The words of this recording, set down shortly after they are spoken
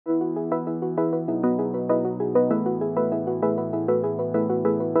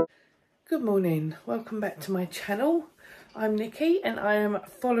Good morning, welcome back to my channel. I'm Nikki and I am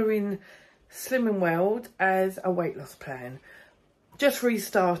following Slimming World as a weight loss plan. Just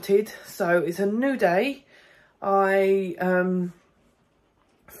restarted, so it's a new day. I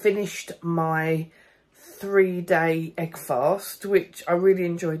finished my 3-day egg fast, which I really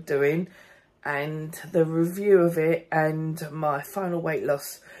enjoyed doing, and the review of it and my final weight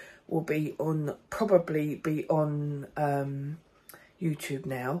loss will be on, probably be on YouTube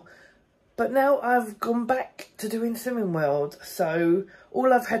now. But now I've gone back to doing Slimming World, so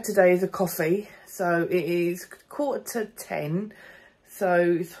all I've had today is a coffee. So it is 9:45,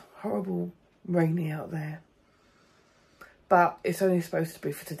 so it's horrible rainy out there. But it's only supposed to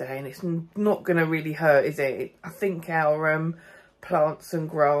be for today, and it's not going to really hurt, is it? I think our plants and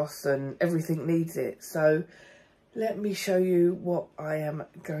grass and everything needs it. So let me show you what I am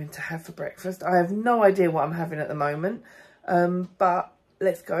going to have for breakfast. I have no idea what I'm having at the moment, but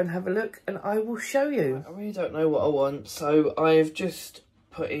let's go and have a look and I will show you. I really don't know what I want, so I've just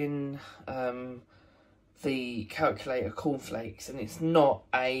put in the calculator cornflakes, and it's not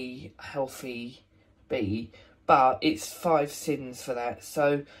a healthy bee, but it's 5 sins for that.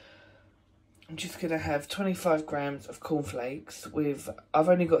 So I'm just going to have 25 grams of cornflakes with, I've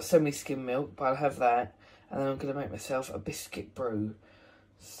only got semi-skim milk, but I'll have that. And then I'm going to make myself a biscuit brew.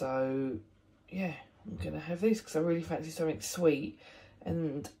 So yeah, I'm going to have this because I really fancy something sweet.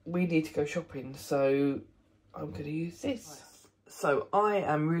 And we need to go shopping, so I'm going to use this. So I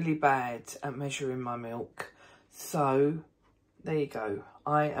am really bad at measuring my milk. So there you go.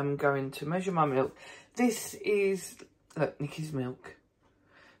 I am going to measure my milk. This is, look, Nicky's milk.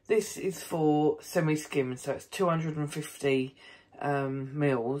 This is for semi-skim, so it's 250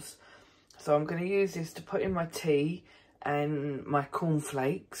 mils. So I'm going to use this to put in my tea and my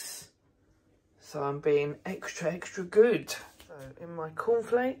cornflakes. So I'm being extra good. So in my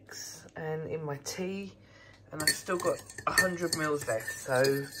cornflakes and in my tea, and I've still got 100 mils left,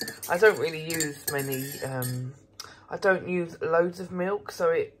 so I don't really use many, I don't use loads of milk,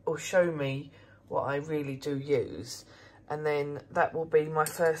 so it will show me what I really do use, and then that will be my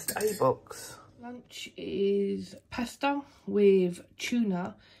first A box. Lunch is pasta with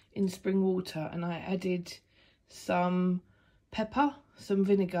tuna in spring water, and I added some pepper, some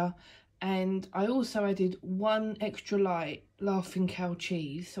vinegar, and I also added 1 extra light Laughing Cow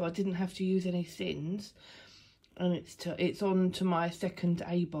cheese, so I didn't have to use any sins. And it's on to my second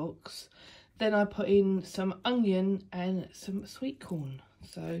A box. Then I put in some onion and some sweet corn.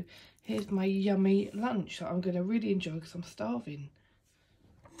 So here's my yummy lunch that I'm going to really enjoy because I'm starving.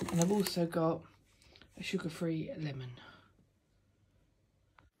 And I've also got a sugar-free lemon.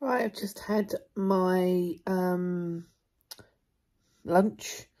 Right, I've just had my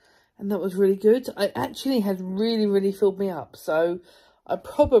lunch. And that was really good. It actually has really filled me up. So I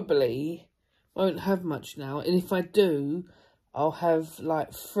probably won't have much now. And if I do, I'll have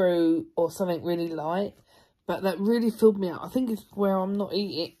like fruit or something really light. But that really filled me up. I think it's where I'm not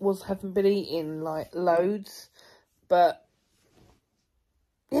eating, haven't been eating like loads. But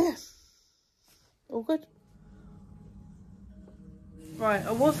yeah, all good. Right,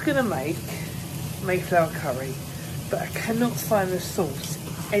 I was going to make Mayflower curry, but I cannot find the sauce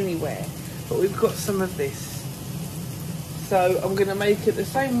anywhere, but we've got some of this, so I'm going to make it the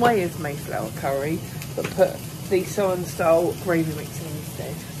same way as Mayflower curry, but put the southern style gravy mix in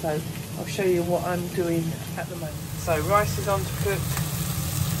instead. So I'll show you what I'm doing at the moment. So rice is on to cook,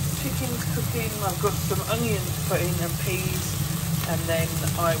 chicken's cooking, I've got some onions to put in and peas, and then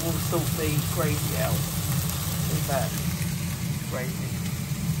I will sort the gravy out with that gravy.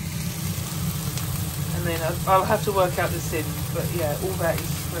 And then I'll have to work out the sins, but yeah, all that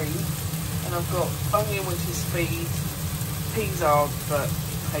is free. And I've got onion, which is speed, peas aren't, but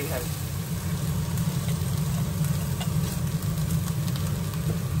hey ho.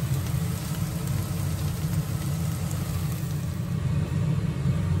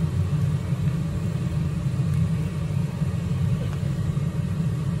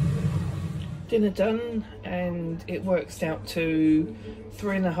 Dinner done, and it works out to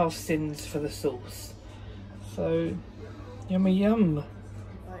 3.5 sins for the sauce. So, yummy yum.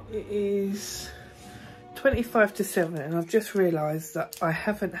 It is 25 to 7 and I've just realised that I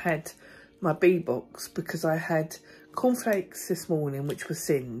haven't had my B box because I had cornflakes this morning, which was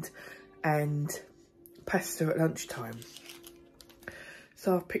sinned, and pasta at lunchtime.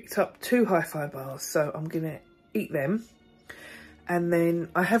 So I've picked up 2 hi-fi bars, so I'm going to eat them. And then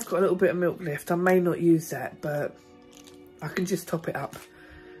I have got a little bit of milk left. I may not use that, but I can just top it up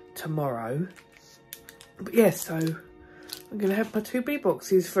tomorrow. But yeah, so I'm going to have my 2 B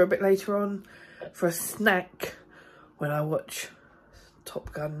boxes for a bit later on for a snack when I watch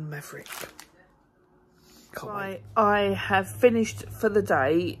Top Gun Maverick. Right, I have finished for the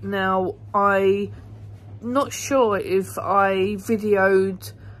day. Now, I'm not sure if I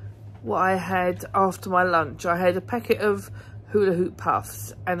videoed what I had after my lunch. I had a packet of hula hoop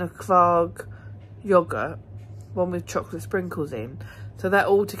puffs and a Kvarg yogurt, one with chocolate sprinkles in. So that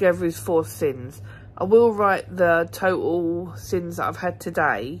all together is 4 sins. I will write the total sins that I've had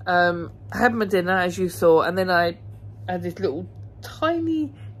today. I had my dinner, as you saw, and then I had this little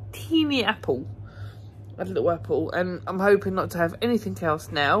teeny apple. A little apple, and I'm hoping not to have anything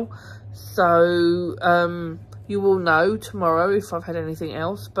else now. So you will know tomorrow if I've had anything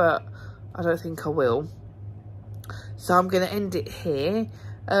else, but I don't think I will. So I'm going to end it here.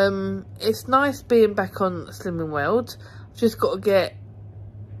 It's nice being back on Slimming World. I've just got to get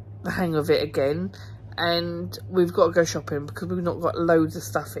the hang of it again, and we've got to go shopping because we've not got loads of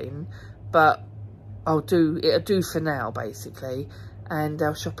stuff in, but it'll do for now basically. And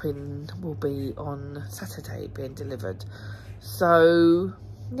our shopping will be on Saturday, being delivered. So,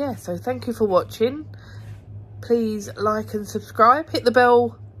 yeah, so thank you for watching. Please like and subscribe. Hit the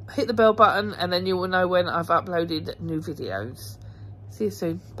bell button, and then you will know when I've uploaded new videos. See you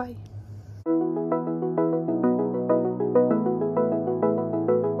soon. Bye.